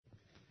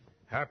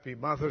Happy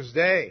Mother's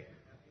Day.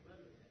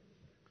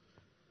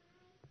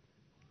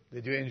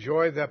 Did you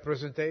enjoy the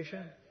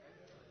presentation?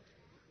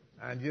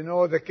 And you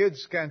know the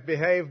kids can't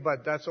behave,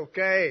 but that's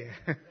okay.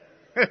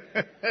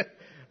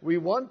 We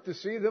want to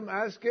see them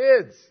as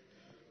kids.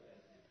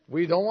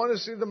 We don't want to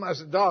see them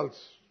as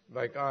adults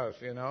like us,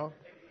 you know.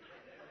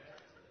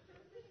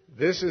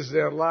 This is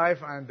their life,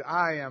 and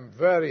I am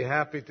very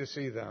happy to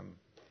see them.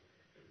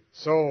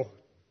 So,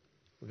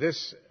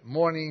 this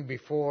morning,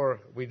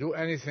 before we do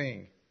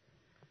anything,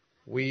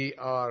 we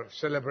are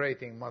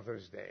celebrating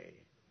Mother's Day.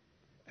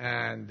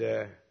 And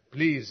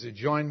please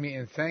join me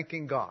in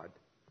thanking God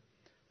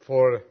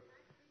for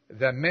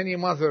the many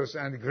mothers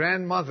and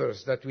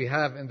grandmothers that we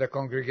have in the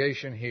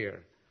congregation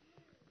here,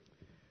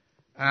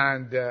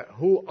 and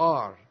who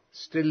are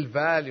still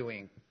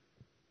valuing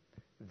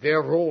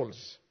their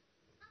roles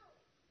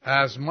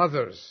as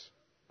mothers,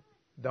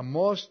 the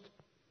most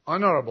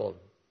honorable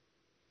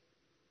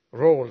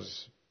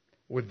roles,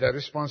 with the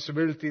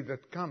responsibility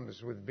that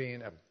comes with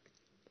being a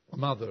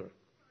mother.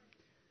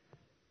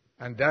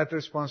 And that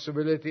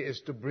responsibility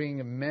is to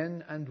bring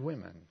men and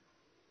women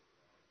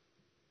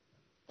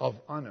of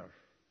honor,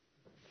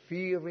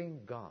 fearing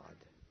God,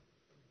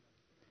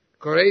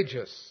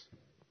 courageous,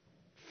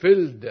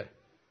 filled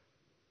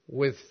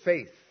with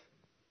faith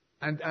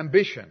and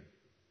ambition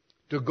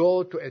to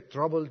go to a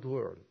troubled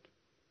world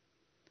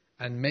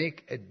and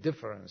make a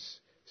difference,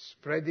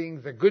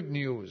 spreading the good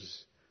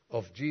news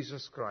of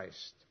Jesus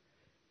Christ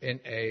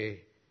in a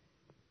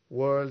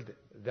world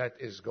that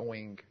is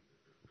going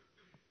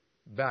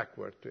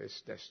backward to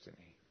its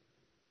destiny.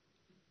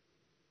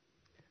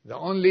 The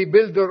only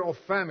builder of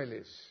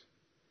families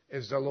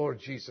is the Lord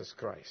Jesus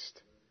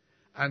Christ.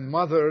 And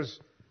mothers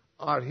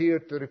are here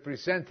to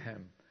represent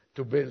Him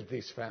to build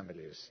these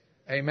families.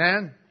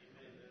 Amen?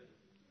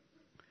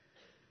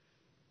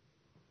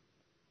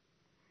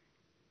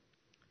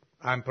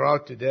 I'm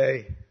proud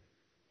today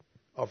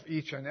of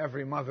each and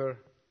every mother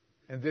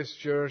in this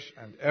church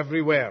and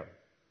everywhere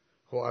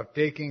who are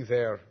taking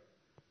their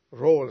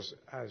roles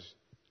as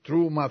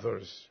true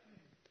mothers.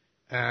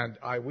 And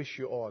I wish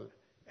you all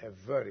a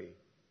very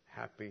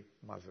happy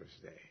Mother's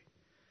Day.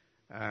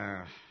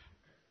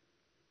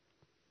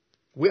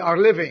 We are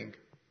living,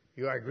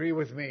 you agree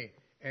with me,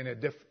 in a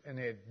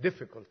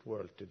difficult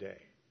world today.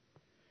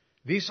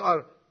 These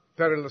are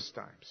perilous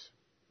times.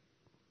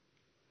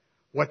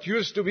 What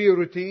used to be a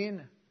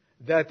routine,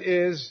 that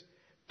is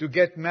to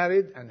get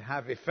married and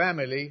have a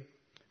family,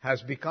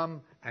 has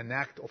become an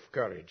act of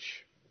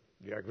courage.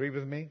 Do you agree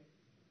with me?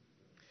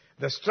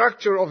 The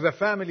structure of the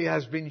family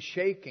has been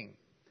shaken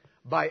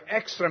by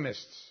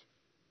extremist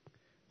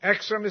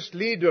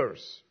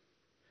leaders,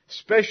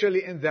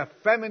 especially in the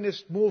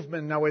feminist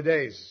movement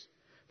nowadays,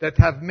 that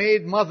have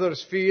made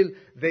mothers feel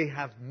they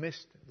have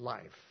missed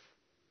life.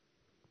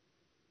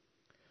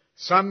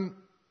 Some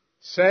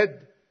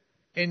said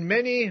in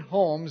many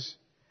homes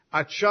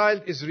a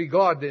child is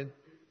regarded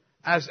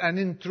as an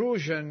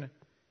intrusion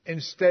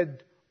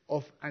instead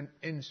of an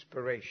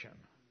inspiration.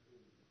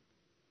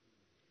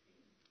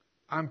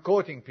 I'm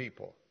quoting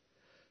people.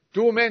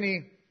 Too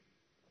many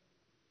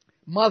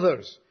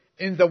mothers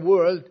in the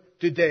world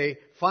today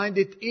find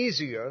it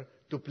easier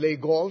to play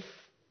golf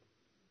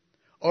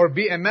or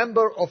be a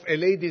member of a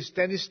ladies'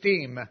 tennis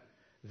team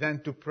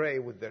than to pray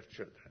with their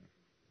children.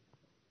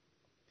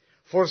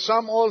 For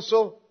some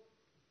also,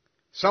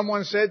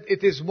 someone said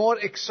it is more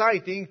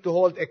exciting to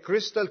hold a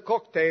crystal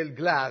cocktail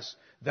glass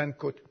than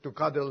to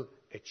cuddle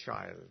a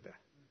child.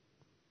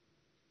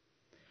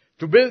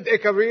 To build a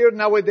career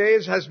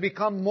nowadays has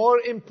become more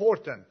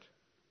important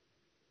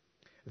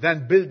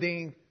than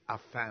building a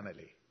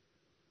family.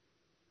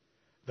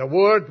 The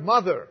word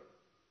mother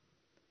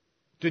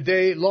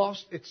today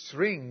lost its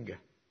ring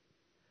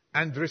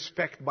and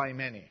respect by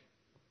many.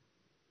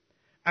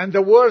 And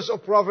the words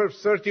of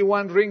Proverbs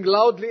 31 ring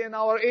loudly in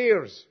our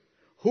ears.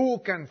 Who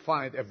can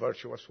find a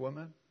virtuous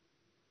woman?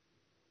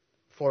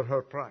 For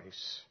her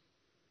price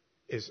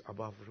is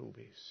above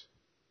rubies.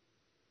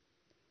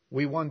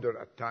 We wonder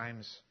at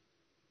times,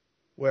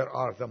 where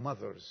are the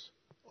mothers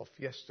of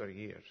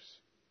yesteryears?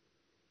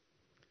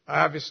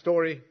 I have a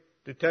story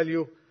to tell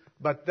you,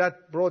 but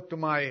that brought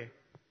to I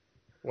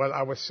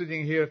was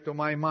sitting here to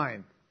my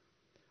mind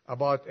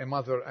about a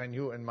mother I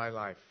knew in my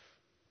life.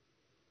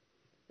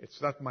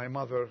 It's not my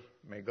mother,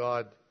 may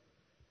God,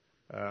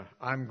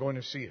 I'm going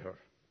to see her.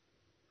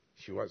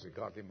 She was a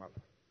godly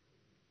mother.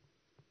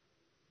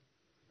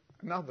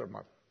 Another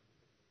mother.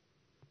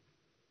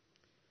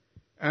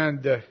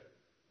 And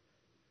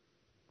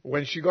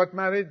when she got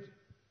married,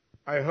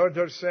 I heard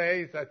her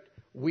say that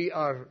we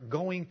are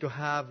going to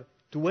have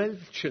 12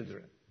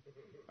 children.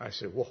 I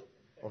said, whoa,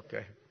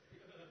 okay.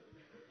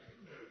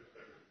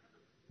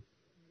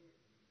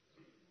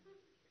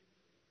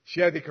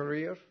 She had a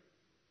career,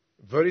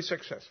 very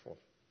successful.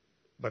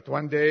 But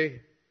one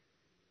day,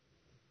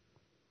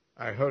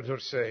 I heard her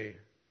say,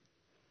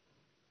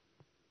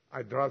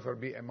 I'd rather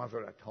be a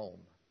mother at home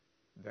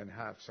than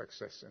have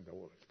success in the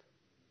world.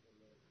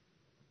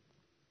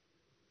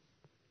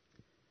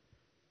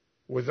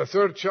 With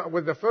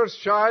the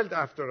first child,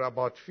 after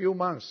about few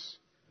months,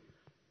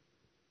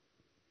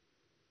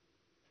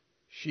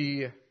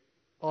 she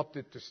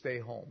opted to stay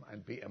home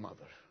and be a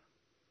mother.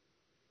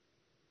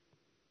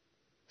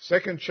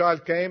 Second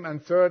child came,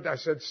 and third, I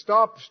said,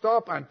 stop.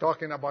 I'm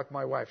talking about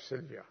my wife,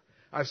 Sylvia.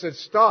 I said,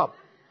 stop.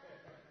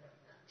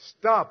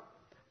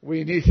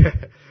 We need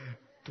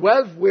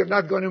 12, we're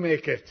not going to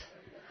make it.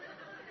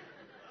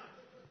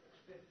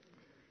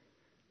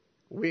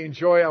 We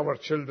enjoy our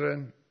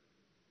children.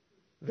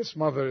 This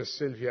mother is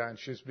Sylvia, and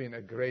she's been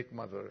a great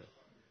mother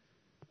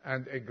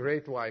and a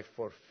great wife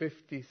for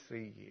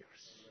 53 years.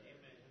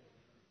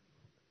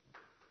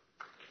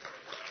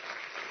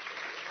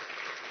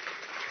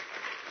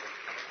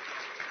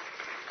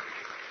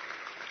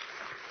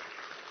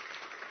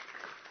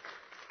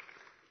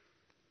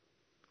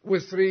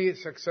 With 3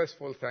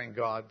 successful, thank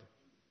God,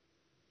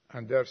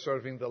 and they're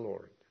serving the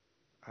Lord,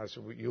 as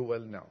you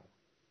well know,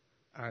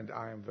 and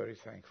I am very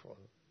thankful.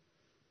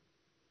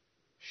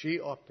 She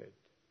opted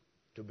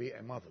to be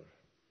a mother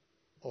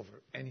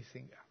over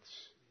anything else.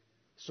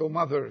 So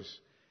mothers,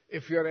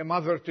 if you're a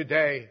mother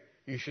today,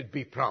 you should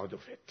be proud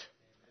of it.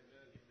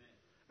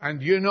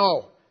 And you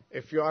know,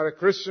 if you are a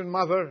Christian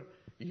mother,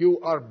 you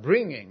are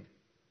bringing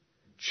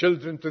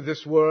children to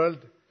this world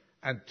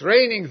and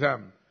training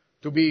them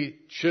to be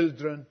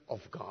children of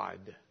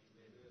God.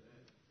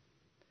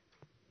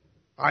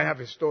 I have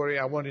a story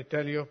I want to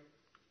tell you.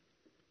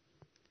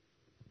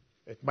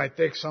 It might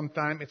take some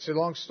time. It's a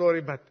long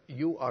story, but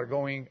you are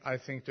going, I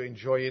think, to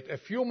enjoy it. A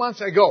few months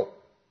ago,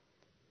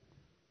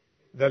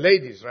 the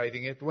ladies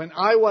writing it, when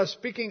I was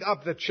picking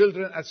up the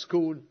children at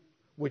school,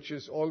 which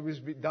is always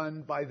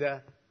done by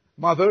the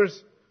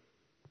mothers,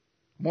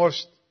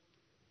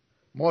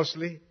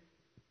 mostly,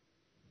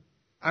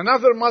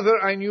 another mother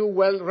I knew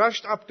well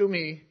rushed up to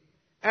me.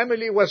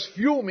 Emily was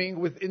fuming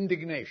with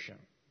indignation.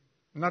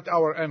 Not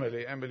our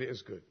Emily. Emily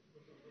is good.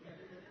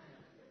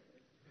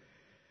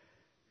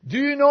 Do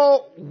you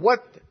know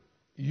what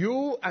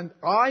you and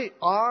I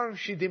are?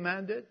 She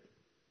demanded.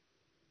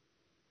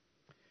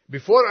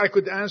 Before I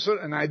could answer,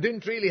 and I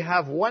didn't really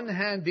have one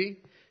handy,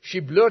 she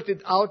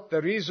blurted out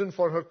the reason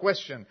for her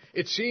question.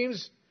 It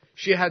seems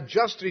she had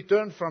just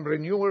returned from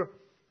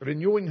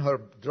renewing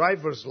her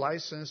driver's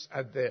license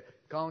at the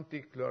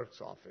county clerk's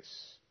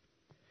office.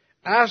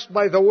 Asked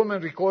by the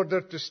woman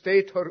recorder to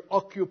state her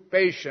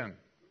occupation,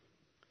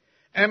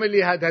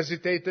 Emily had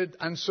hesitated,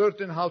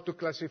 uncertain how to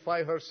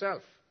classify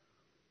herself.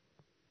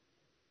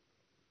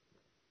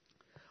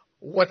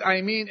 What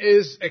I mean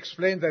is,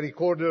 explained the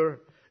recorder,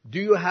 do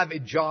you have a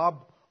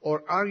job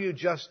or are you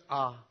just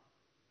a...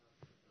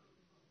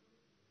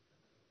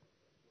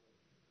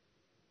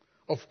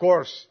 Of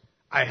course,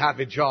 I have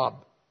a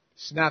job,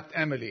 snapped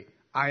Emily.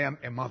 I am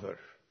a mother.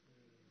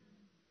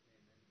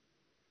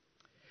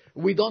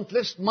 We don't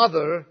list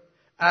mother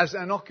as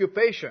an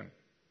occupation.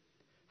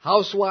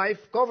 Housewife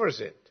covers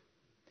it,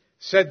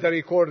 said the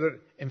recorder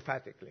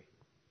emphatically.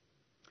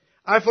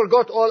 I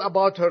forgot all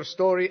about her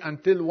story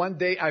until one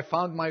day I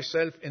found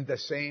myself in the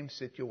same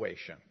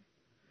situation.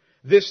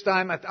 This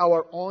time at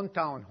our own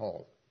town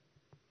hall.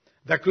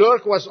 The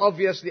clerk was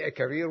obviously a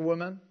career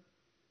woman,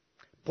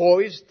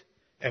 poised,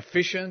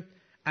 efficient,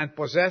 and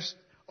possessed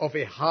of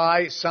a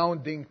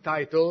high-sounding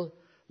title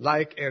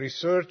like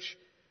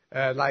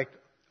a like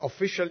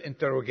official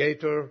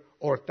interrogator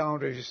or town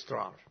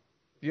registrar.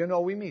 You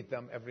know, we meet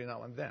them every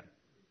now and then.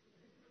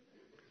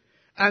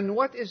 And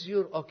what is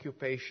your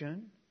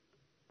occupation?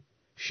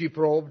 She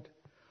probed.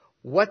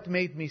 What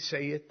made me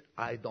say it?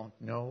 I don't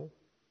know.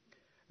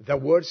 The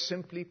words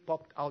simply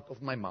popped out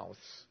of my mouth.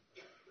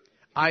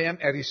 I am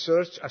a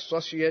research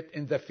associate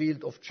in the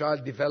field of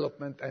child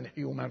development and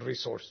human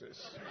resources.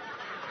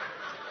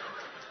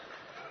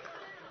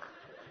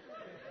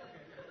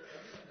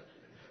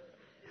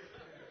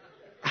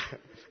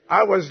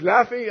 I was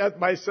laughing at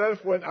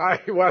myself when I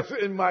was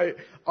in my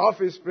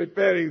office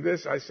preparing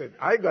this. I said,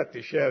 I got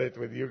to share it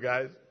with you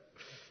guys.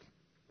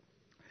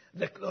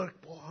 The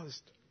clerk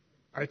paused.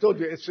 I told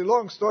you, it's a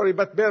long story,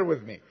 but bear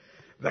with me.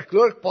 The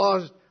clerk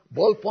paused,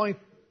 ballpoint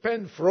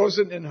pen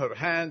frozen in her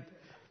hand,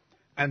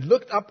 and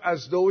looked up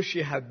as though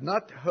she had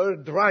not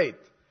heard right.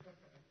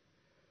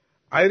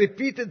 I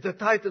repeated the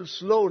title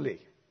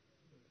slowly,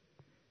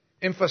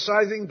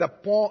 emphasizing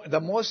the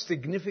most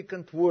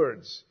significant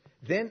words.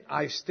 Then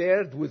I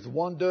stared with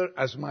wonder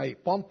as my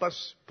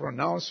pompous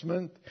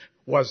pronouncement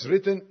was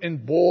written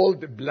in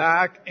bold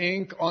black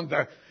ink on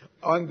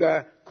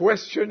the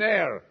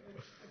questionnaire.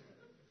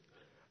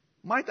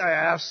 Might I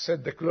ask,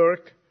 said the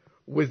clerk,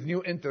 with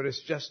new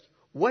interest, just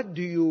what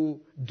do you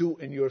do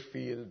in your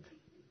field?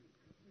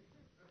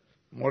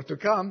 More to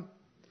come.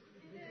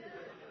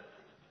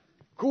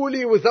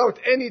 Coolly, without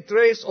any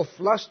trace of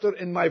fluster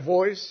in my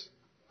voice,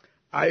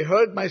 I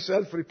heard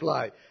myself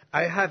reply,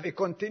 I have a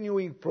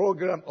continuing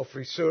program of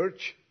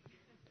research.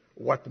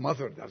 What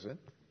mother doesn't?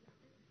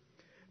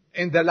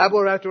 In the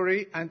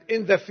laboratory and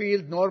in the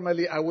field,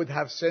 normally I would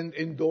have sent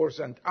indoors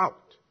and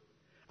out.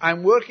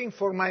 I'm working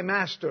for my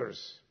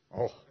master's.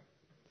 Oh,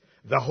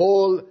 the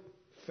whole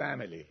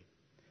family.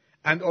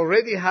 And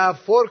already have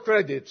 4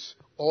 credits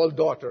all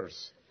daughters.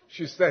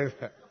 She said,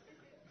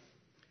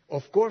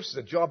 of course,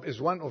 the job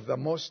is one of the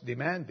most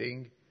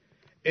demanding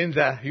in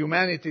the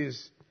humanities.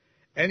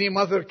 Any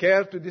mother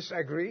care to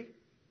disagree?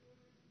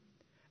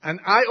 And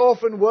I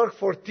often work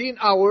 14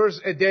 hours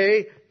a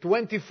day.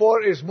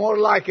 24 is more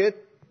like it.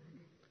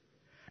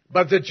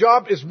 But the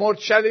job is more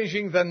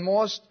challenging than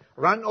most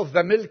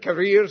run-of-the-mill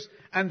careers,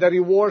 and the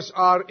rewards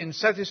are in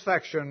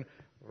satisfaction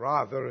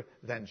rather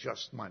than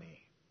just money.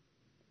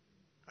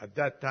 At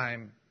that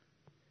time,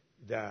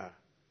 the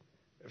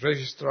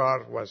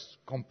registrar was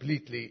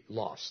completely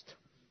lost.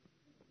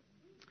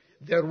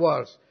 There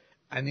was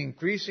an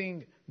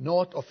increasing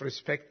note of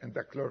respect in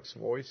the clerk's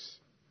voice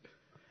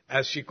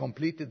as she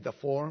completed the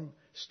form,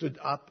 stood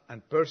up,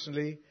 and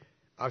personally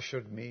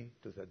ushered me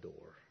to the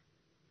door.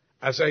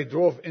 As I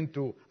drove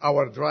into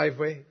our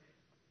driveway,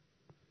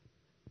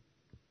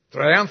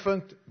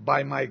 triumphant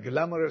by my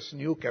glamorous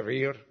new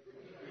career,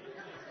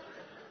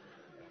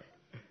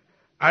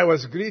 I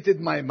was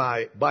greeted by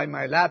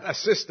my lab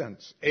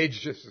assistants,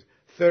 ages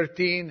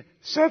 13,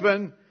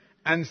 7,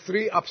 and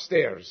 3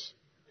 upstairs.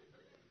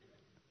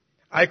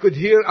 I could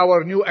hear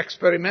our new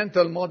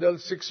experimental model,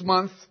 6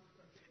 months,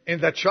 in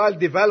the child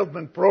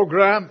development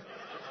program,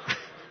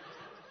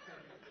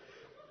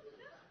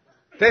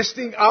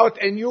 testing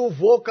out a new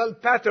vocal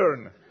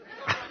pattern.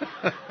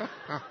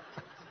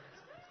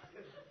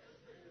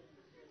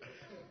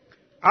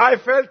 I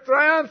felt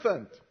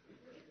triumphant.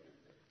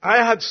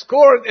 I had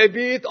scored a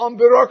beat on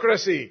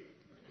bureaucracy,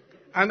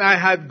 and I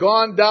had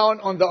gone down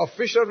on the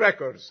official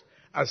records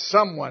as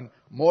someone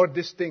more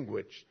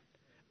distinguished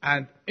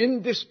and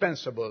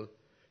indispensable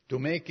to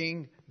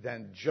making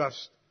than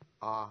just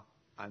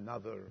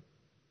another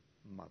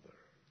mother.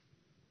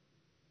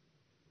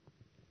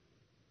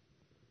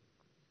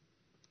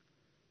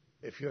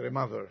 If you're a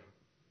mother,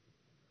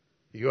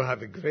 you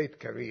have a great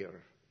career,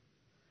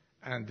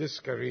 and this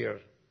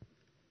career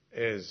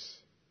is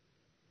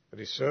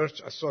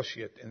research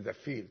associate in the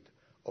field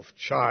of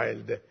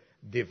child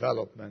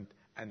development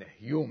and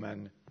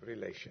human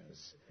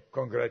relations.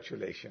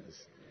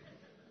 Congratulations.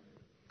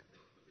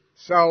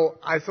 So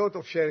I thought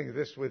of sharing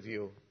this with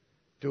you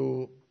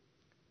to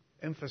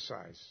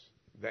emphasize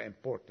the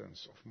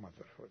importance of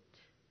motherhood.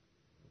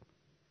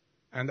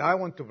 And I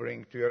want to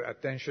bring to your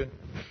attention,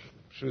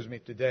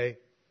 today,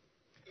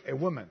 a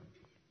woman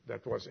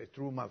that was a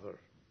true mother.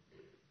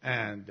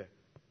 And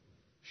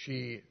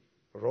she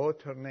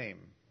wrote her name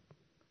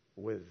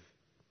with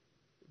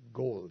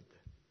gold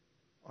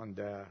in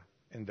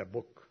the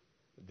book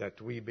that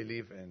we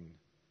believe in,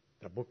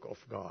 the book of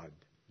God,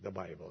 the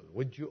Bible.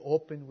 Would you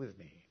open with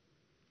me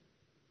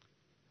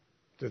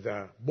to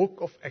the book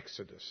of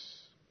Exodus,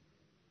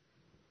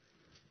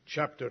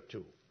 chapter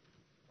 2.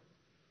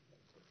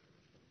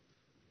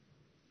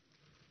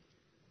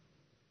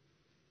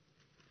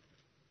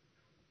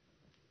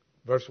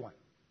 Verse 1.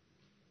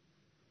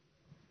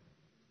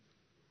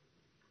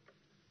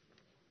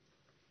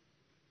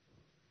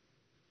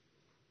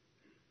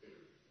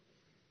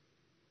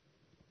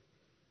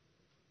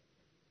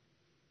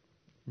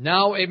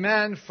 Now a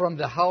man from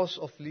the house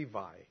of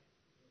Levi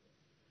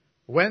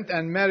went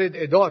and married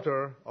a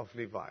daughter of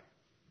Levi.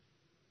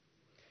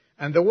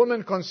 And the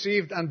woman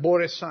conceived and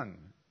bore a son.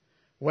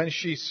 When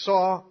she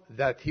saw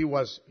that he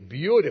was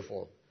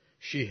beautiful,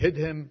 she hid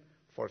him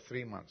for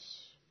 3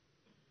 months.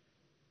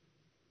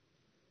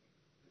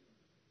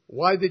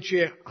 Why did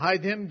she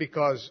hide him?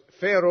 Because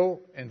Pharaoh,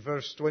 in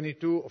verse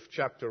 22 of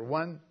chapter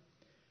 1,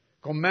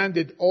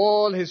 commanded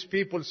all his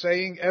people,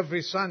 saying,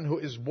 every son who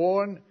is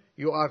born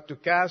you are to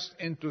cast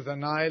into the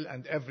Nile,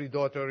 and every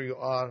daughter you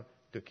are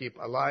to keep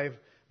alive.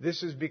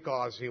 This is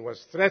because he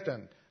was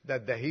threatened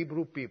that the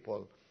Hebrew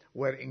people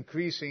were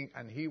increasing,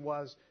 and he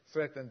was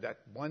threatened that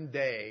one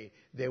day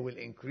they will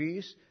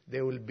increase,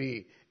 they will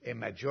be a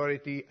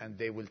majority, and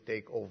they will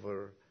take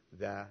over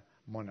the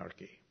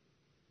monarchy.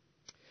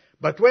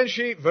 But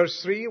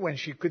verse 3, when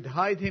she could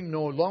hide him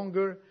no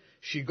longer,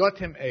 she got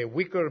him a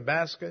wicker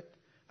basket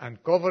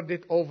and covered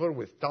it over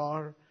with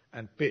tar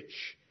and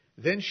pitch.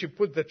 Then she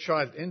put the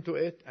child into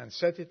it and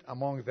set it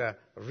among the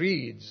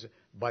reeds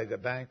by the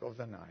bank of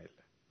the Nile.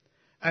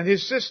 And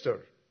his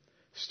sister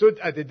stood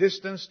at a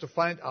distance to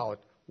find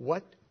out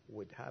what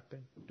would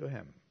happen to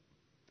him.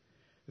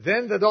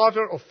 Then the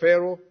daughter of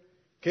Pharaoh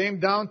came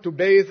down to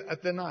bathe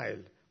at the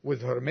Nile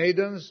with her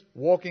maidens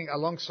walking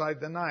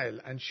alongside the Nile.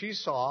 And she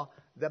saw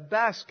the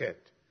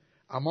basket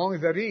among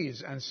the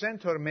reeds and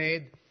sent her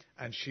maid,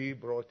 and she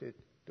brought it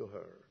to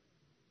her.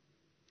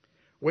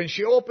 When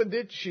she opened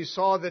it, she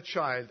saw the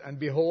child, and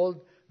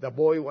behold, the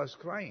boy was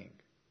crying.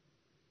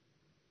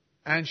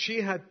 And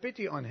she had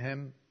pity on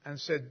him and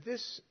said,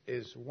 this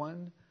is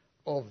one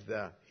of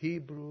the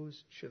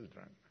Hebrews'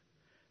 children.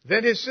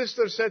 Then his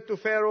sister said to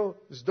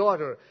Pharaoh's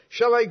daughter,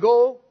 shall I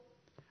go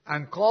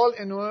and call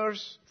a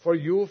nurse for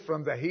you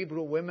from the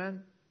Hebrew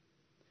women,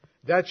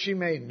 that she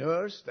may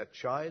nurse the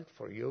child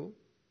for you?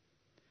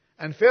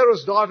 And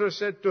Pharaoh's daughter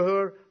said to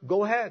her,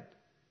 go ahead.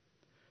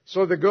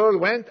 So the girl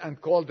went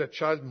and called the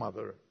child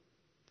mother.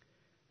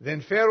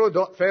 Then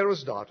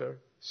Pharaoh's daughter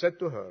said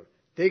to her,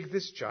 take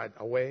this child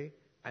away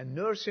and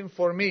nurse him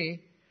for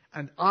me,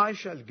 and I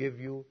shall give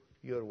you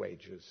your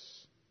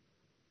wages."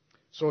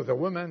 So the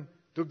woman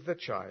took the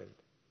child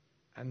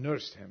and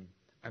nursed him,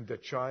 and the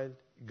child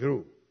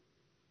grew.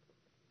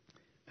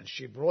 And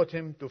she brought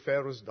him to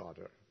Pharaoh's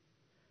daughter,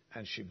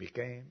 and he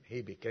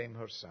became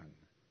her son.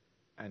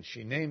 And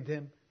she named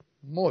him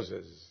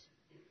Moses,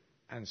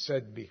 and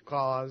said,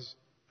 "Because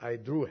I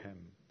drew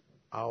him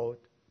out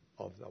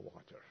of the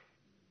water."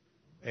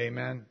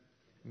 Amen.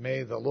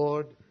 May the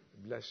Lord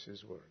bless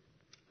His word.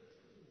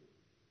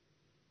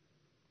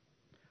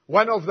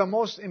 One of the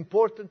most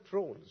important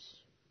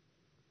roles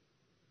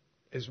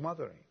is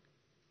mothering.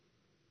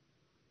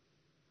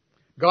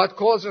 God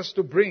calls us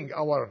to bring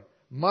our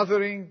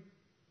mothering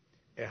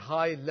a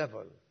high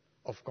level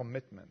of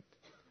commitment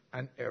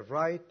and a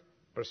right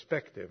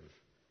perspective.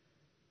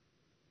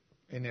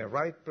 In a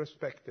right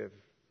perspective,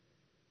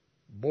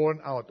 born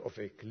out of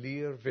a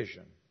clear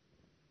vision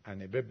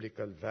and a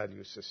biblical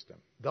value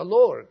system. The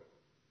Lord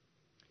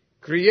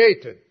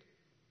created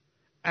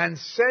and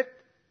set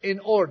in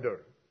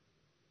order.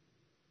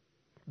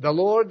 The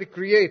Lord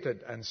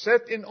created and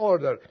set in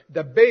order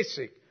the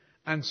basic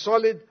and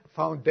solid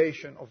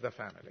foundation of the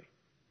family.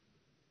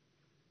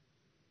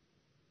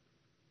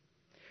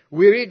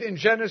 We read in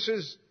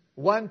Genesis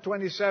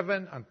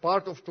 1:27 and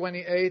part of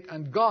 28,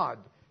 and God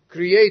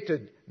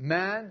created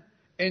man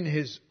in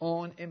His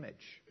own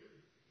image.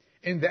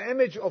 In the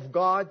image of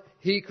God,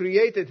 He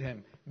created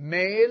him.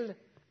 Male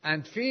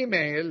and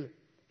female,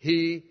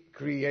 He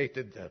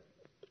created them.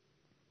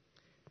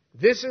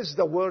 This is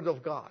the Word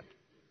of God.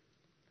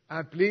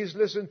 And please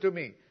listen to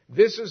me.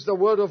 This is the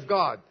Word of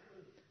God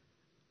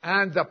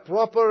and the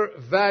proper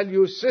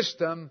value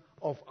system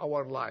of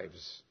our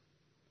lives.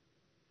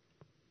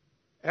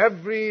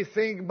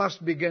 Everything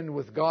must begin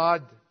with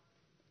God,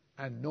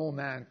 and no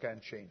man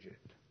can change it.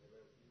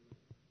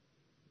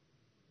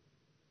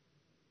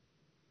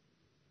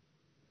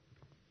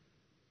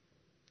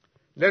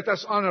 Let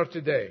us honor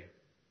today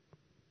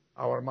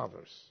our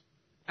mothers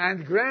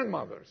and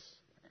grandmothers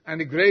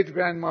and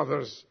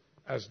great-grandmothers,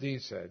 as Dee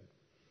said,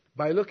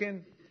 by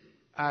looking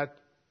at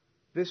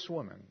this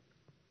woman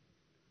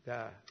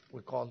that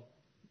we call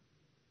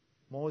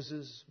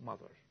Moses'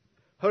 mother.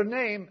 Her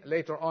name,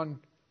 later on,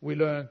 we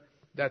learn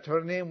that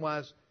her name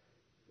was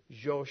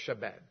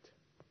Jochebed.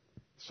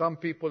 Some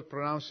people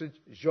pronounce it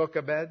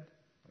Jochebed.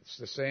 It's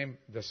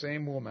the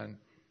same woman.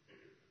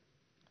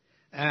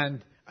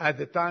 And at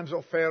the times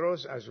of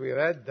Pharaohs, as we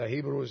read, the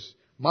Hebrews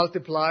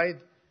multiplied,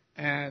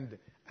 and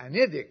an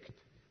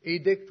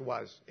edict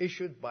was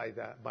issued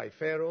by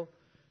Pharaoh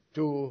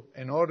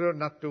in order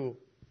not to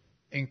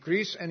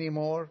increase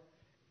anymore.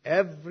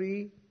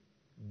 Every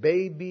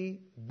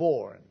baby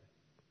born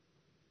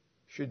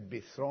should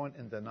be thrown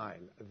in the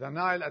Nile. The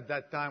Nile at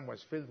that time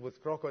was filled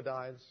with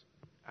crocodiles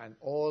and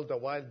all the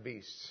wild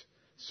beasts,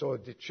 so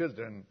the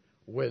children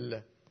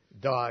will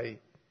die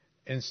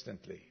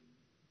instantly.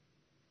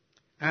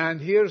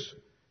 And here's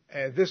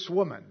this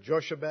woman,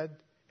 Jochebed,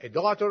 a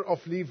daughter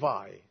of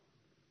Levi,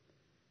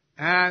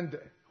 and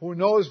who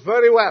knows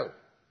very well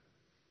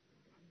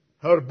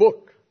her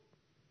book,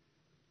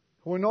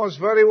 who knows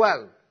very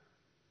well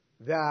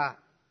the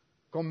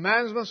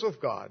commandments of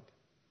God,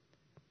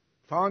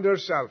 found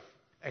herself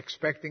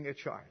expecting a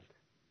child.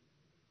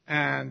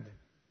 And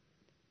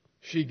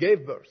she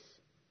gave birth.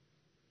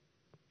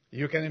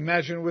 You can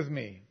imagine with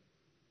me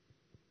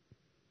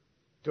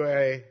to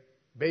a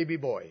baby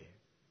boy.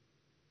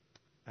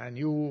 And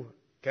you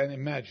can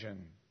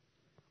imagine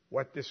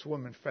what this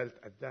woman felt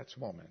at that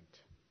moment.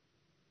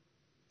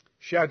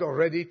 She had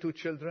already 2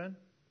 children.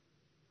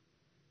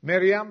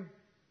 Miriam,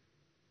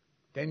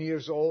 10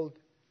 years old,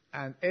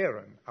 and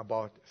Aaron,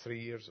 about 3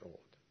 years old.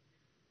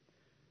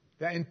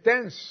 The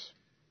intense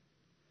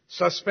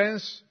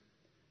suspense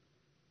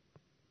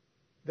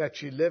that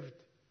she lived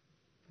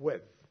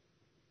with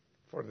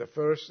for the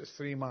first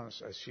 3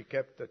 months as she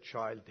kept the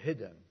child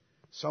hidden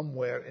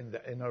somewhere in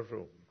the inner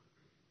room.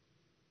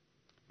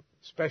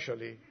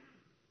 Especially,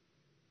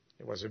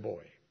 it was a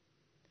boy.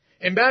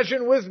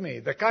 Imagine with me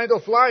the kind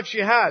of life she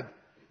had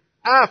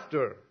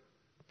after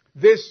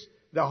this,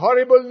 the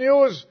horrible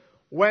news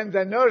when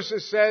the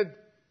nurses said,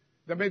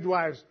 the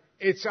midwives,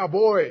 "It's a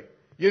boy."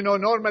 You know,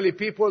 normally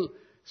people,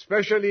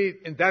 especially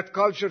in that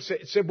culture, say,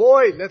 "It's a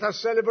boy, let us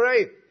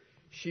celebrate."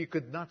 She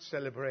could not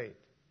celebrate.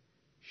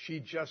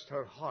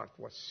 Her heart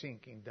was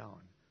sinking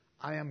down.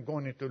 I am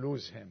going to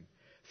lose him.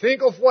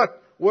 Think of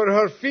what were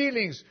her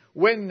feelings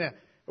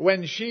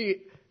when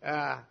she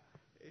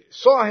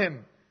saw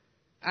him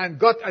and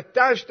got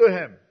attached to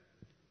him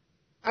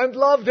and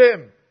loved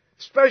him.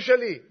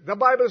 Especially, the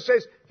Bible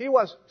says, he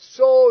was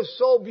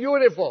so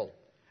beautiful.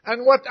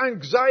 And what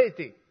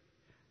anxiety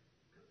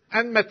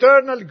and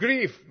maternal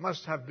grief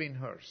must have been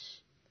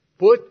hers.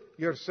 Put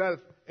yourself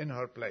in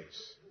her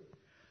place.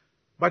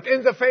 But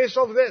in the face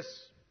of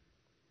this,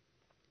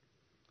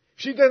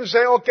 she didn't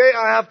say, "Okay,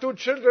 I have 2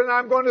 children,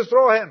 I'm going to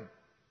throw him."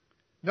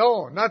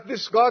 No, not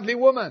this godly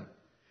woman.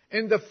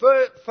 In the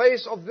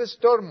face of this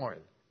turmoil,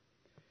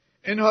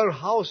 in her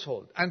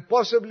household, and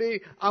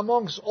possibly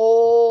amongst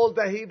all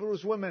the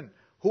Hebrews women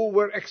who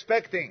were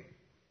expecting.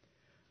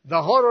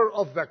 The horror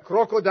of the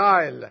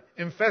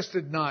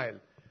crocodile-infested Nile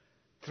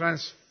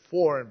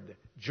transformed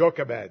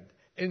Jochebed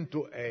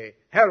into a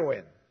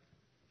heroine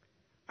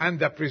and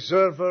the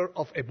preserver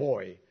of a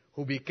boy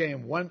who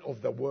became one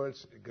of the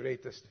world's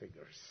greatest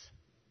figures.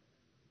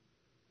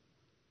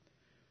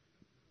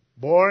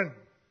 Born,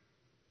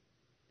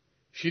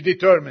 she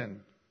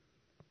determined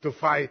to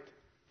fight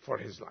for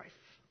his life.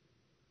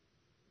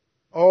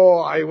 Oh,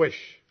 I wish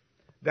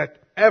that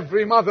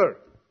every mother,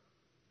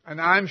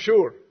 and I'm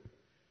sure,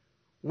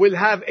 will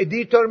have a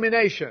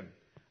determination.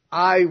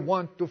 I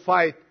want to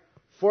fight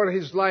for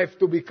his life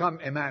to become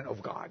a man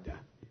of God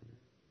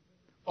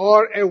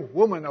or a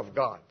woman of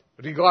God,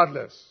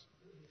 regardless.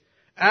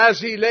 As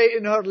he lay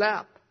in her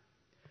lap,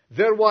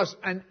 there was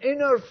an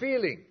inner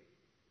feeling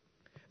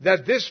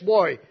that this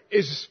boy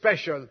is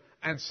special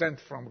and sent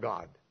from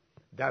God.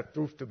 That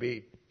proved to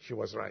be, she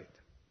was right.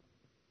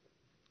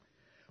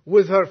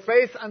 With her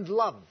faith and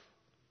love,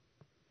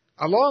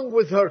 along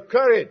with her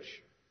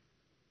courage,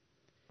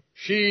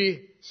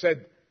 she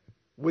said,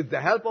 with the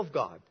help of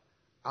God,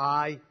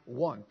 I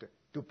want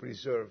to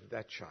preserve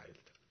that child.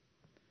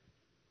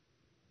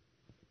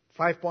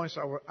 5 points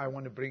I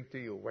want to bring to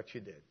you what she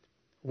did.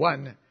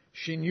 1,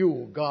 she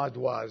knew God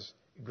was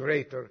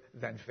greater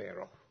than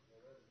Pharaoh.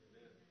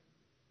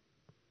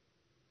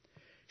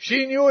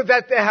 She knew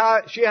that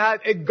she had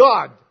a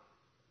God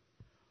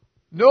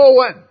no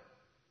one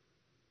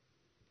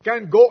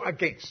can go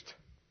against.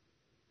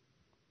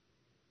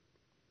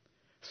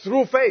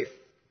 Through faith,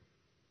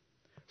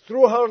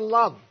 through her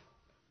love,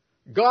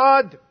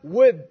 God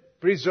would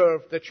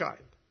preserve the child.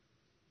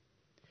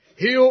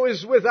 He who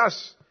is with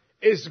us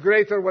is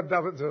greater, what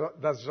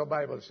does the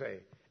Bible say?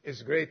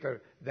 Is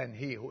greater than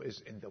he who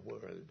is in the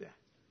world.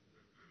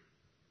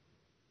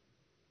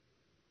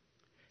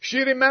 She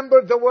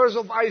remembered the words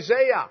of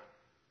Isaiah.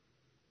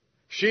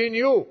 She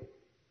knew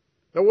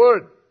the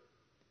word,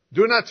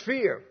 do not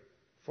fear,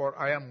 for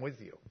I am with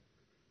you.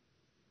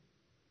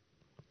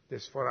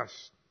 This is for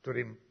us to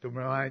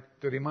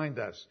remind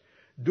us.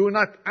 Do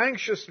not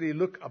anxiously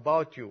look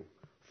about you,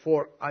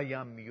 for I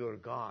am your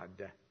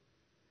God.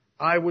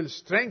 I will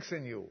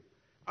strengthen you.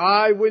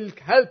 I will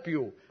help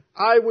you.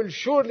 I will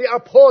surely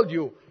uphold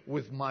you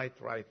with my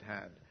right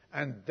hand.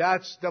 And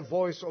that's the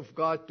voice of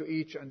God to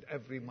each and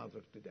every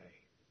mother today.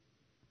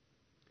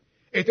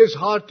 It is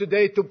hard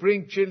today to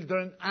bring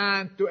children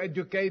and to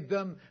educate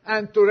them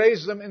and to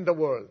raise them in the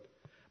world.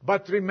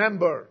 But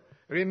remember,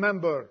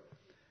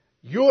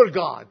 your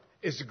God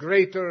is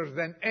greater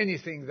than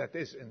anything that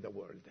is in the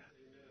world.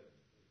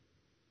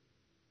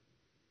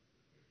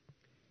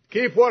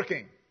 Keep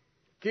working.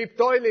 Keep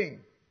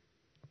toiling.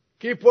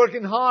 Keep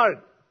working hard.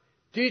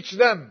 Teach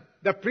them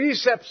the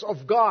precepts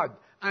of God,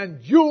 and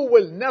you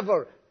will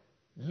never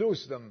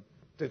lose them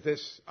to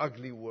this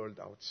ugly world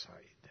outside.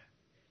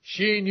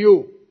 She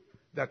knew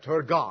that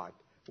her God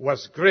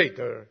was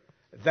greater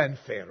than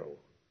Pharaoh.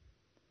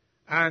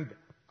 And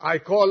I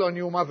call on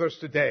you mothers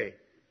today,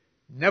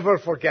 never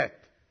forget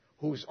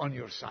who's on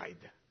your side.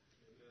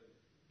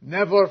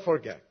 Never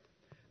forget.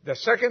 The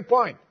second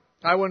point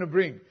I want to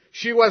bring,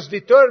 she was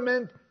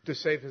determined to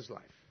save his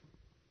life.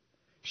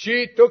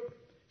 She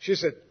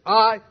said,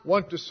 I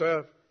want to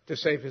serve to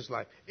save his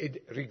life.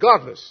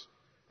 Regardless.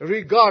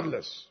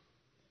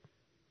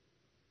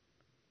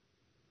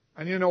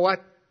 And you know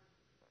what?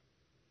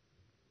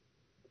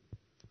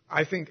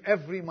 I think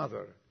every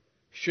mother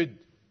should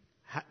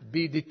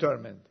be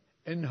determined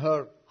in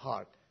her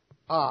heart.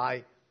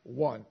 I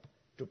want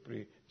to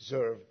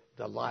preserve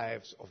the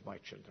lives of my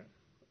children.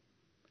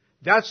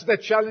 That's the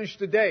challenge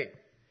today.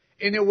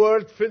 In a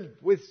world filled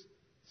with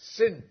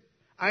sin.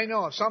 I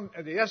know,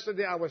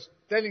 yesterday I was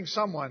telling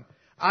someone,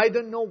 I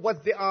don't know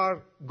what they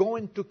are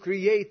going to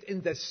create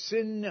in the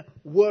sin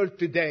world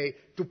today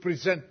to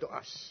present to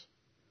us.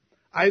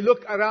 I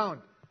look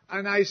around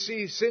and I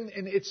see sin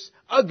in its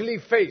ugly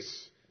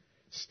face,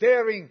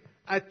 staring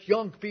at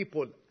young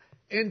people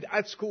and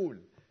at school,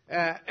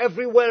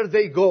 everywhere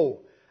they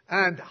go.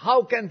 And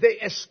how can they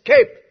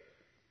escape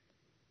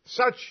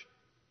such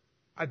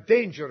a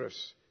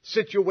dangerous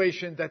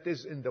situation that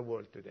is in the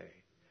world today?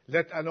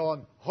 Let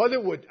alone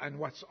Hollywood and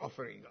what's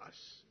offering us.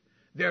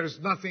 There is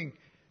nothing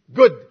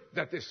good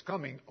that is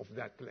coming of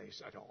that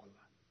place at all.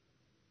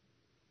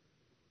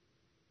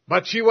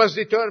 But she was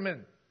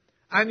determined.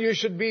 And you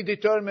should be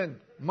determined.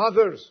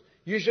 Mothers,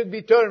 you should be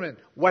determined.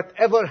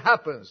 Whatever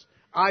happens,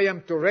 I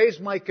am to raise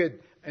my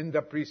kid in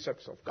the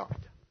precepts of God.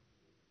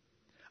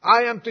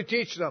 I am to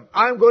teach them.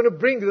 I am going to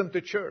bring them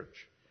to church.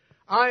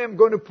 I am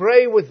going to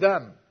pray with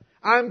them.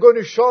 I am going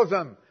to show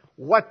them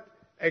what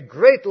a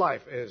great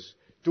life is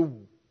to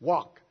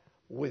walk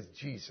with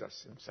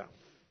Jesus himself.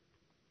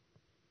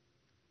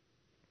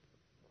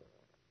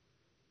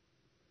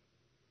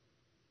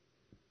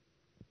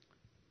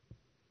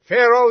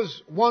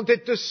 Pharaohs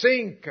wanted to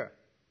sink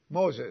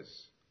Moses.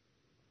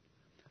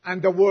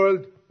 And the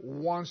world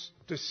wants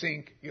to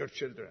sink your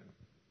children.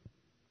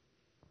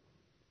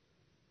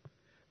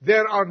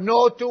 There are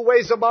no two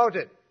ways about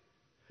it.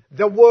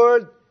 The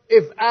world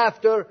is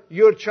after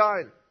your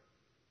child.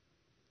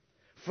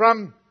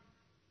 From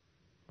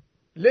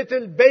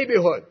little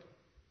babyhood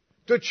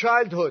to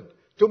childhood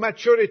to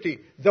maturity,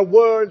 the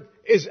world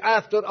is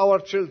after our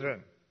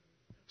children.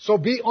 So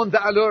be on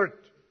the alert.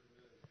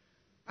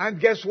 And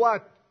guess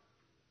what?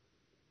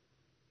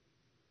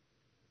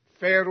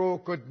 Pharaoh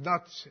could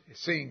not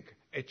sink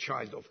a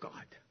child of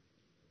God.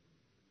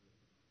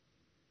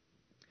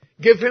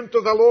 Give him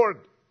to the Lord.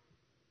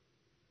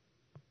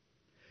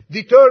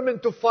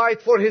 Determined to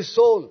fight for his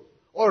soul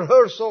or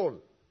her soul.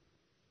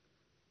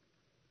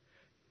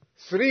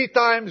 3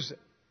 times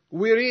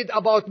we read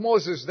about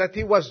Moses that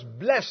he was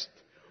blessed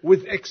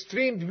with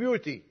extreme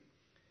beauty.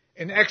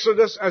 In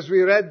Exodus, as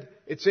we read,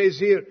 it says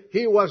here,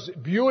 he was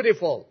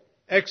beautiful.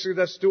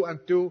 Exodus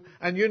 2:2.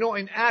 And you know,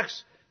 in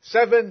Acts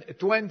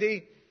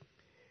 7:20,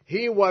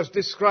 he was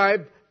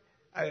described,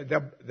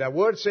 the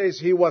word says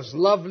he was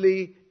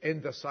lovely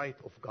in the sight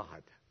of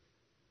God.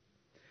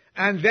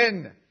 And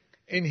then,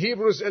 in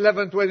Hebrews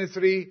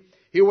 11:23,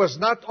 he was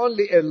not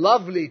only a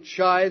lovely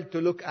child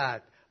to look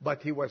at,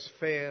 but he was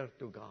fair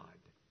to God.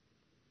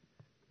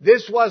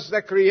 This was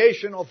the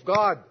creation of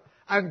God,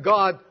 and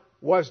God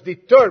was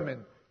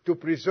determined to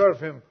preserve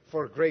him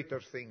for greater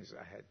things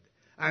ahead.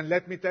 And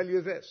let me tell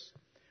you this,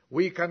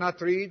 we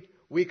cannot read,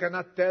 we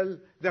cannot tell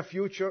the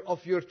future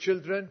of your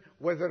children,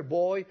 whether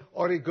boy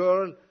or a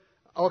girl,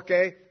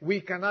 okay?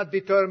 We cannot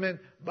determine,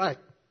 but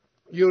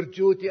your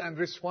duty and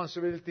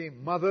responsibility,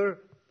 mother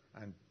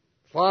and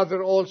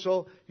father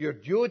also, your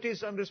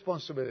duties and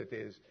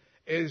responsibilities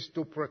is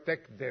to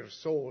protect their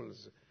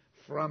souls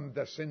from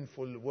the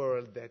sinful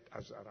world that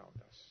is around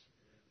us.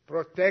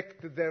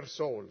 Protect their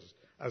souls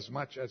as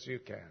much as you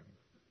can.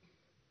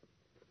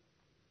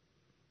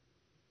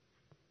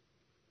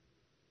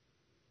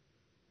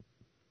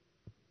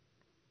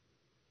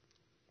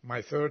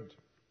 My third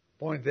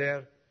point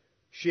there,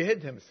 she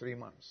hid him 3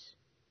 months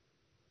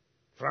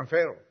from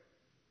Pharaoh.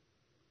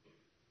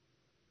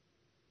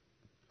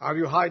 Are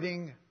you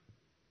hiding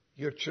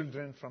your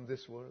children from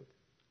this world?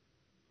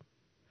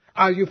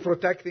 Are you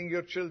protecting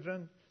your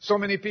children? So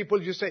many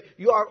people, you say,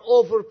 you are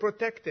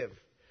overprotective.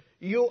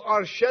 You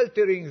are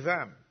sheltering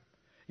them.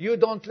 You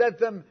don't let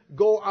them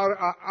go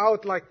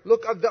out like,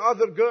 look at the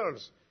other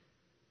girls.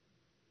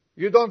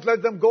 You don't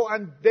let them go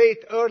and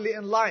date early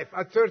in life.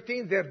 At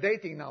 13, they're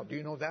dating now. Do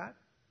you know that?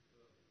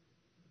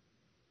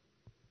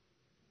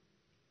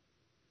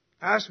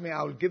 Ask me,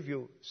 I'll give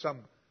you some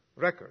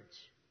records.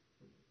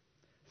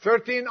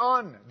 13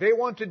 on, they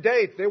want to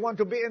date. They want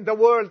to be in the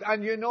world.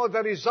 And you know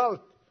the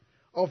result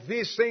of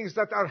these things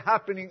that are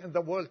happening in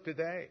the world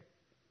today.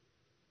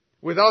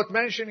 Without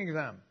mentioning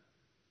them.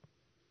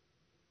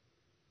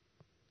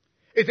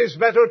 It is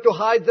better to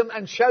hide them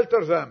and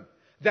shelter them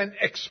than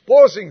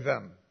exposing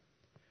them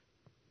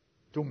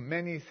to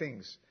many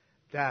things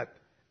that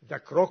the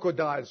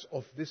crocodiles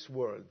of this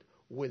world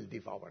will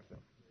devour them.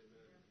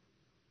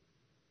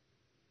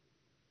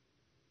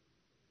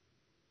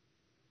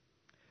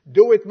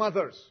 Do it,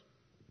 mothers.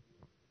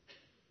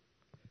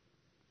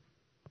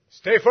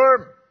 Stay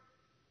firm.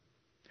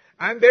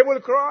 And they will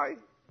cry.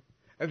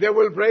 And they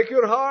will break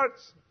your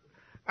hearts.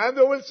 And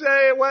they will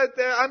say, "What?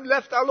 I'm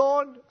left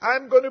alone.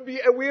 I'm going to be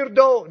a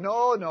weirdo."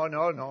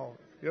 No.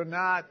 You're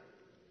not.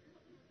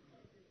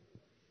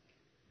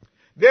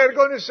 They're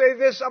going to say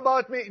this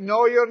about me.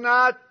 No, you're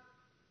not.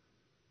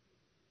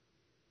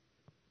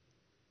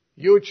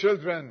 You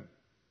children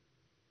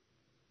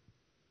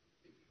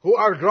who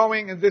are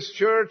growing in this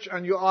church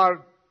and you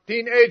are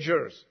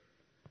teenagers,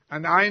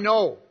 and I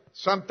know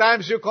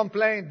sometimes you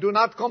complain. Do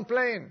not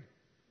complain.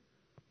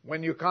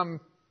 When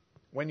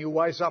you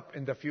wise up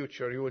in the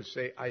future, you will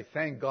say, "I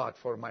thank God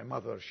for my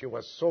mother. She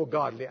was so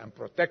godly and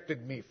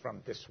protected me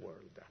from this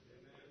world."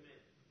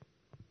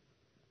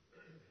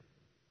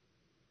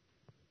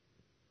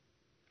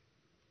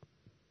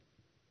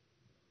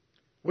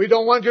 We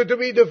don't want you to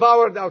be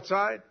devoured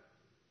outside.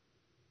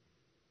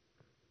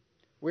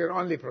 We're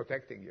only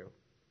protecting you.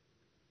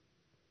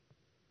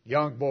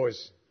 Young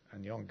boys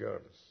and young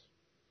girls.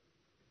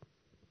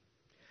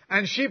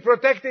 And she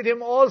protected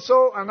him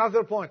also,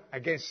 another point,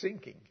 against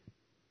sinking.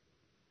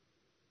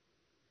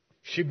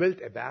 She built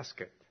a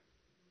basket.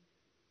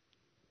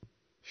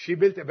 She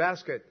built a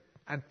basket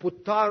and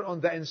put tar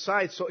on the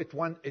inside so it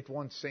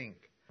won't sink.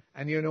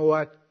 And you know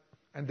what?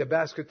 And the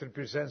basket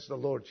represents the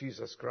Lord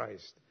Jesus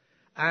Christ.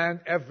 And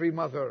every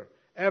mother,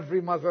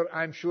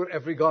 I'm sure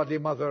every godly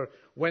mother,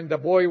 when the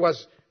boy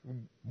was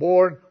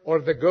born or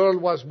the girl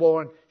was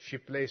born, she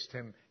placed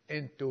him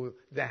into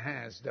the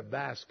hands, the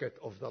basket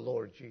of the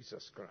Lord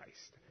Jesus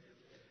Christ.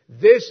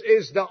 This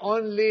is the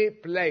only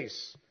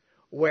place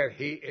where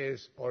he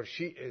is or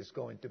she is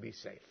going to be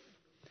safe.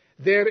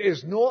 There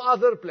is no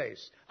other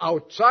place.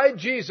 Outside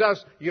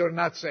Jesus, you're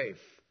not safe.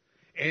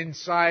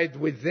 Inside,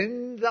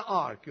 within the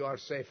ark, you are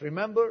safe.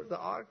 Remember the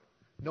ark?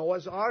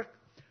 Noah's ark?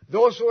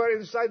 Those who were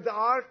inside the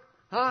ark,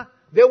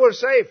 they were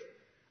safe.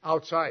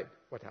 Outside,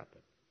 what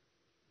happened?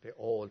 They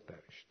all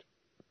perished.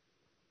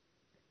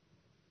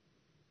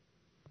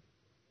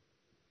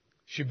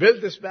 She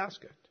built this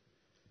basket.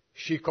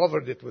 She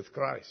covered it with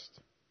Christ.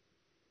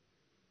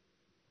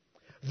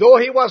 Though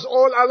he was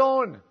all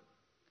alone,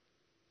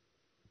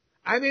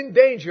 and in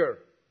danger.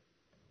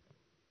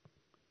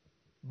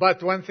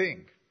 But one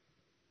thing,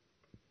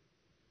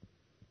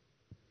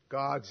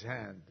 God's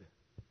hand,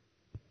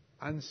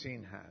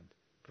 unseen hand,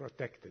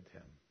 protected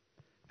him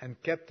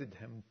and kept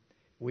him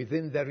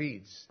within the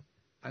reeds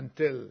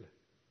until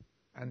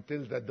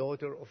the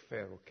daughter of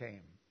Pharaoh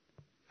came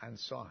and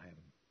saw him.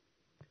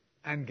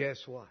 And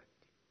guess what?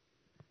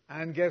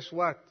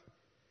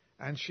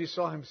 And she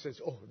saw him and says,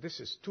 oh, this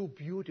is too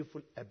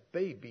beautiful a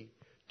baby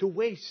to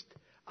waste.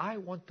 I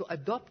want to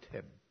adopt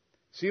him.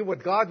 See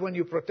what God, when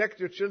you protect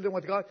your children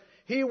with God,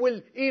 He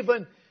will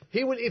even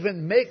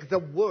make the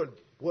world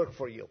work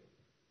for you.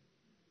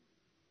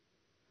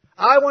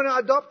 I want to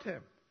adopt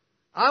him.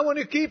 I want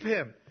to keep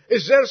him.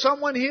 Is there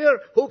someone here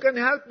who can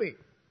help me?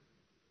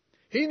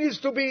 He needs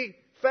to be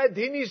fed.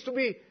 He needs to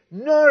be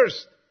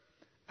nursed.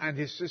 And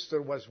his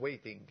sister was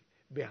waiting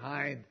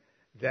behind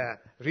the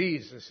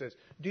reeds and says,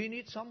 do you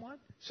need someone?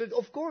 He said,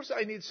 of course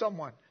I need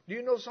someone. Do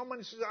you know someone?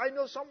 He says, I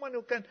know someone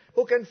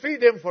who can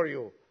feed him for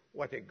you.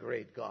 What a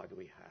great God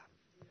we have.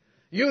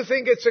 You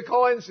think it's a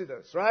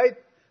coincidence, right?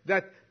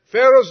 That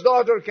Pharaoh's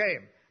daughter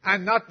came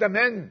and not the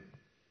men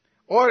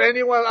or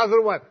anyone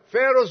other one.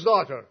 Pharaoh's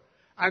daughter.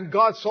 And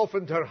God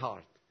softened her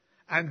heart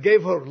and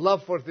gave her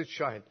love for this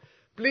child.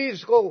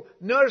 Please go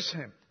nurse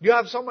him. You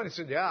have someone? He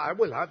said, yeah,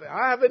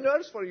 I have a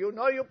nurse for you.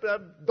 No, you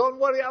don't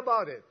worry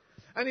about it.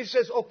 And he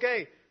says,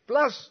 okay,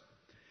 plus,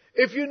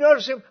 if you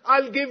nurse him,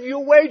 I'll give you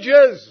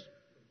wages.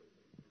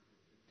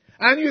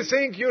 And you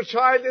think your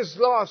child is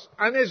lost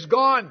and is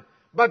gone.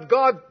 But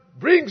God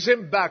brings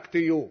him back to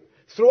you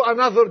through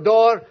another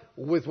door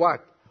with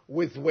what?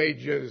 With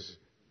wages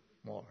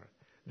more.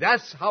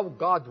 That's how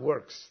God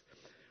works.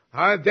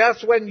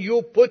 That's when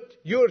you put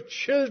your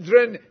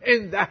children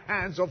in the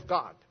hands of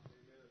God.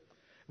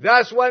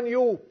 That's when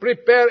you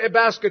prepare a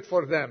basket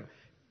for them.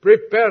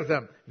 Prepare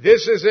them.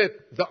 This is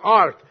it. The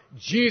ark.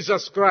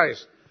 Jesus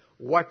Christ.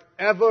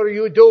 Whatever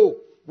you do,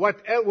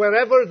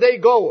 wherever they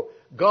go,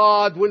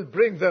 God will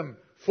bring them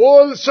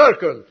full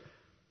circle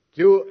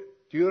to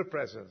your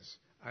presence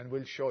and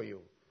will show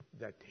you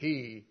that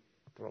He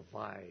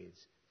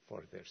provides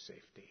for their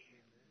safety.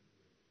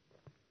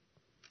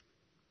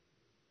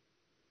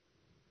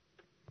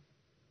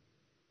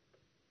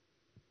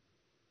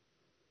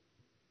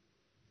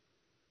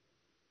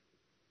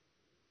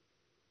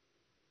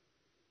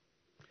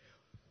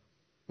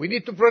 We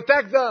need to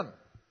protect them.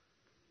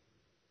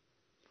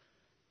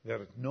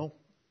 There is no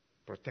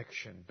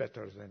protection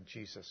better than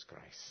Jesus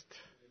Christ.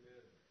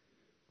 Amen.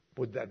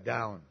 Put that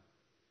down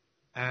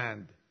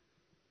and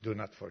do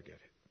not forget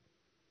it.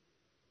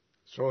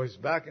 So he's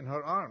back in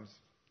her arms.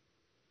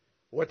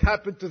 What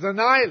happened to the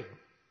Nile?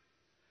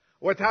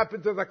 What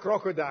happened to the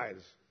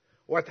crocodiles?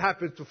 What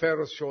happened to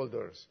Pharaoh's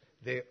shoulders?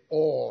 They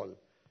all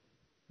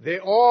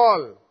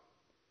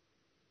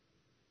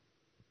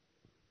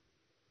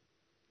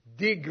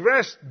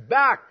digressed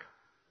back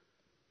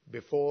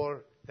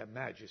before the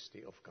majesty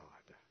of God,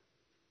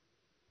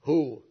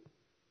 who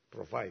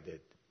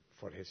provided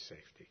for his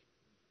safety.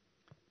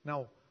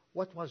 Now,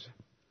 what was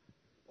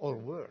or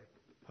were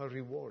her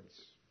rewards?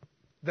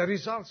 The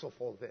results of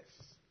all this.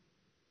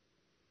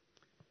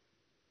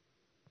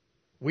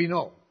 We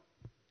know,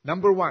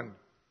 number one,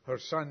 her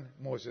son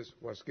Moses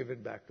was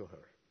given back to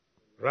her.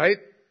 Right?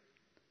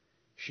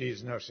 She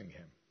is nursing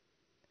him.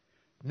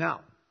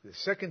 Now, the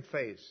second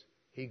phase,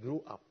 he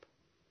grew up.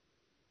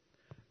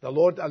 The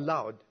Lord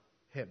allowed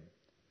him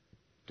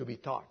to be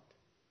taught,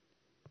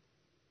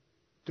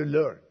 to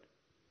learn,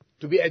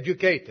 to be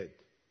educated,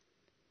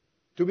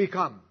 to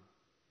become.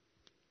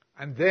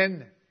 And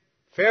then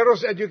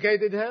Pharaoh's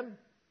educated him,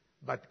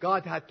 but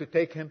God had to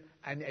take him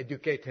and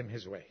educate him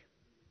his way.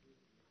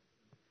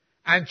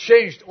 And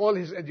changed all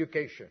his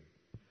education.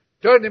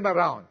 Turned him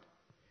around.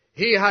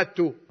 He had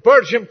to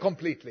purge him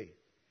completely.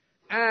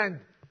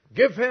 And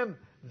give him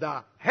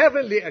the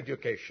heavenly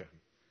education.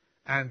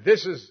 And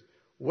this is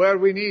where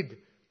we need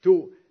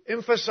to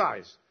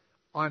emphasize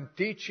on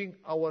teaching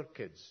our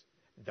kids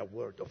the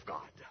Word of God.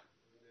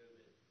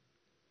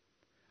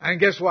 And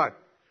guess what?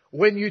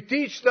 When you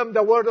teach them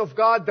the Word of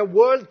God, the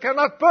world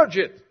cannot purge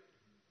it.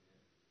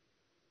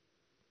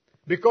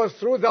 Because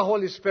through the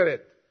Holy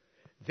Spirit,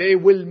 they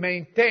will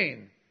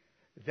maintain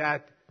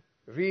that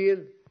real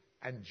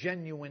and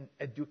genuine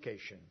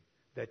education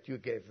that you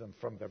gave them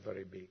from the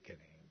very beginning.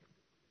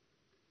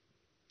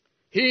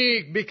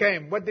 He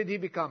became, what did he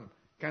become?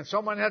 Can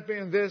someone help me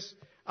in this?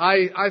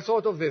 I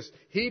thought of this.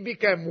 He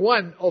became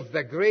one of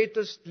the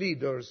greatest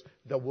leaders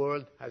the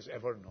world has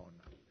ever known.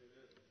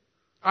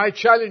 I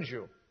challenge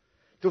you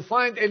to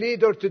find a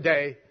leader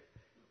today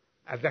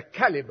at the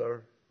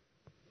caliber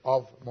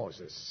of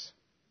Moses.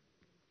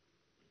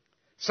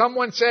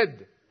 Someone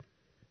said,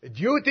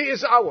 duty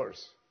is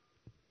ours.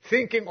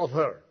 Thinking of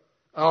her,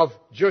 of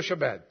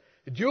Jochebed.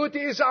 Duty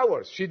is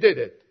ours. She did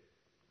it.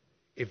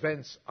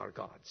 Events are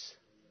God's.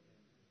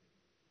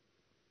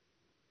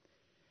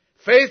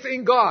 Faith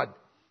in God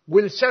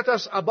will set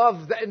us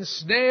above the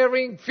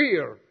ensnaring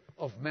fear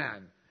of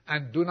man.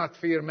 And do not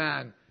fear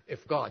man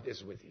if God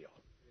is with you.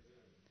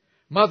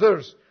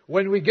 Mothers,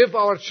 when we give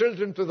our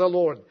children to the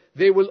Lord,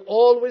 they will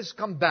always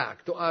come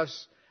back to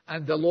us,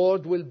 and the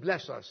Lord will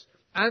bless us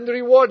and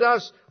reward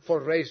us for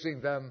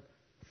raising them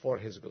for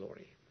His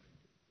glory.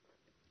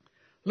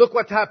 Look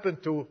what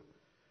happened to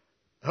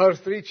her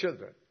 3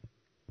 children.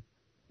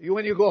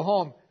 When you go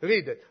home,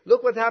 read it.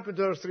 Look what happened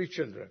to her 3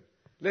 children.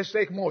 Let's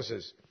take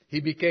Moses. He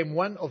became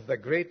one of the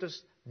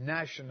greatest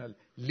national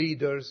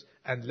leaders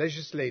and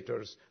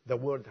legislators the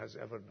world has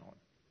ever known.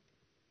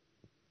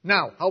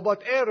 Now, how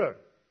about Aaron?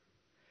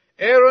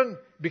 Aaron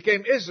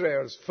became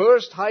Israel's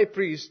first high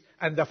priest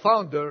and the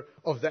founder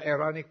of the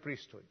Aaronic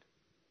priesthood.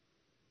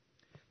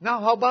 Now,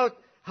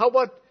 how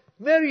about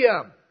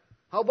Miriam?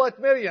 How about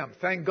Miriam?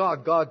 Thank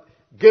God, God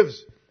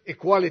gives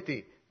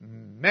equality,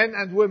 men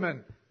and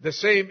women, the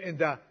same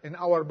in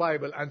our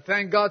Bible. And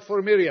thank God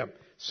for Miriam.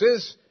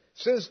 Since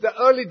the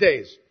early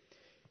days,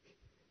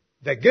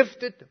 the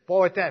gifted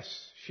poetess,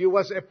 she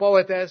was a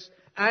poetess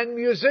and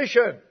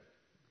musician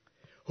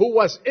who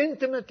was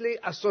intimately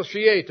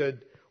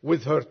associated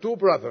with her 2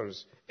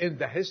 brothers in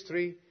the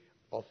history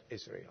of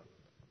Israel,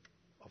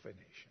 of a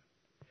nation.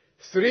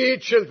 3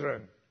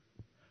 children,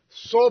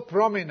 so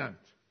prominent.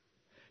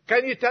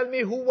 Can you tell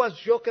me who was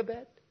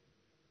Jochebed?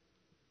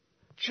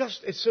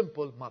 Just a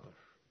simple mother.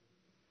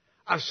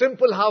 A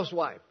simple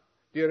housewife.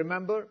 Do you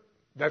remember?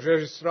 The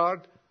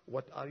registrar,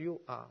 what are you?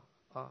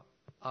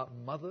 A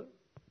mother?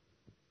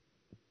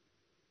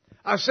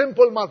 A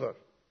simple mother.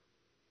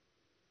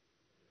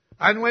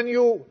 And when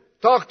you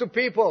talk to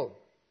people,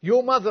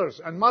 you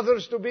mothers and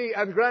mothers-to-be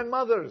and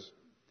grandmothers,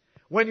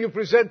 when you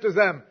present to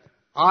them,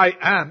 I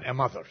am a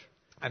mother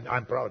and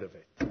I'm proud of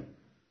it.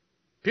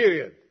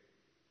 Period.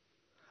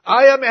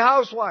 I am a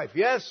housewife,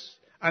 yes,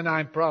 and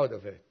I'm proud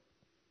of it.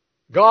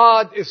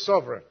 God is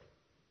sovereign.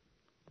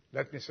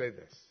 Let me say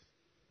this.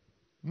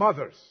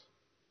 Mothers,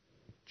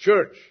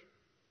 church,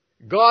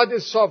 God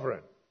is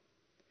sovereign.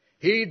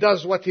 He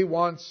does what He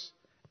wants,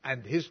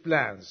 and His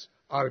plans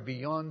are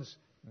beyond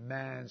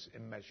man's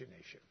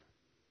imagination.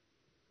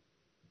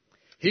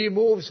 He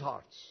moves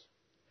hearts.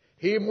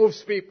 He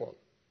moves people.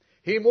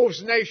 He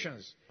moves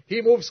nations.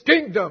 He moves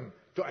kingdom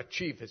to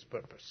achieve His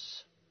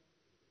purpose.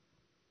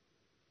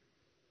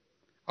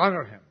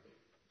 Honor Him,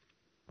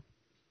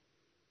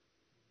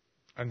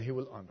 and He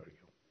will honor you.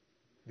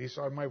 These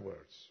are my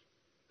words.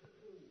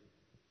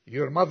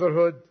 Your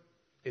motherhood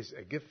is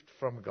a gift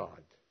from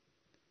God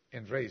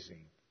in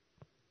raising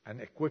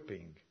and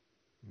equipping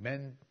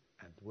men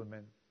and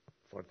women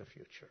for the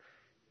future.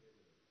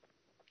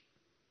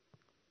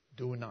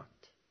 Do not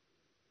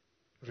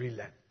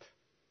relent.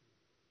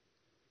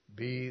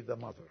 Be the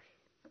mother.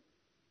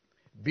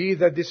 Be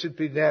the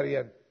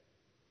disciplinarian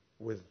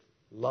with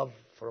love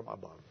from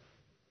above.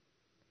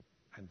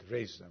 And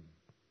raise them.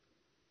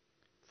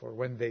 For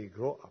when they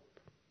grow up,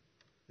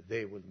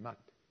 they will not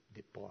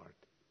depart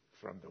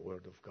from the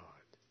Word of God.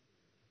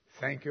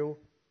 Thank you,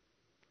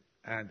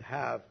 and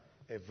have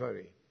a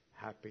very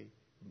happy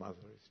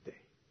Mother's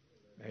Day.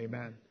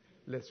 Amen.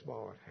 Let's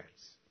bow our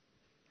heads.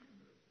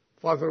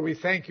 Father, we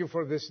thank You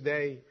for this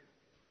day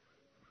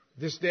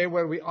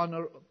where we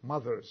honor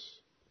mothers.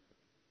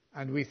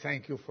 And we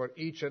thank You for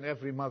each and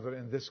every mother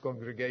in this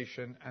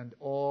congregation and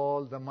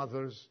all the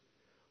mothers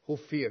who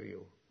fear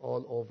You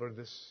all over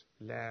this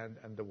land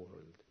and the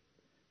world.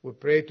 We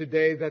pray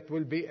today that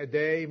will be a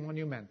day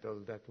monumental,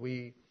 that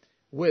we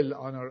will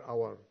honor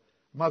our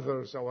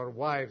mothers, our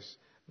wives,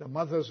 the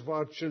mothers of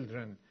our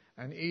children,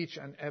 and each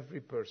and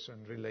every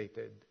person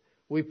related.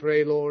 We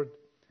pray, Lord,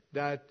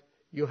 that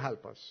You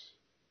help us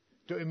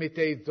to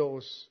imitate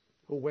those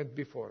who went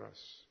before us,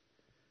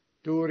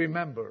 to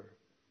remember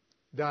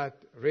that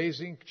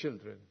raising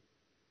children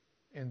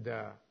in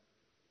the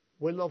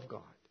will of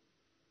God,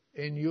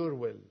 in Your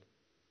will,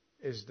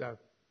 is the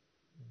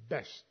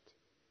best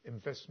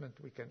investment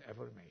we can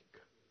ever make.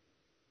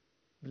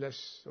 Bless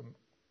them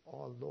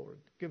all, Lord.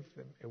 Give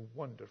them a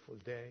wonderful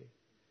day.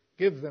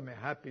 Give them a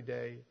happy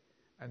day.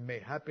 And may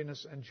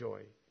happiness and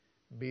joy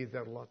be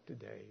their lot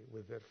today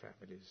with their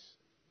families.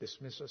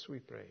 Dismiss us, we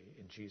pray,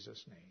 in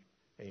Jesus'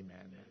 name.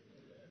 Amen.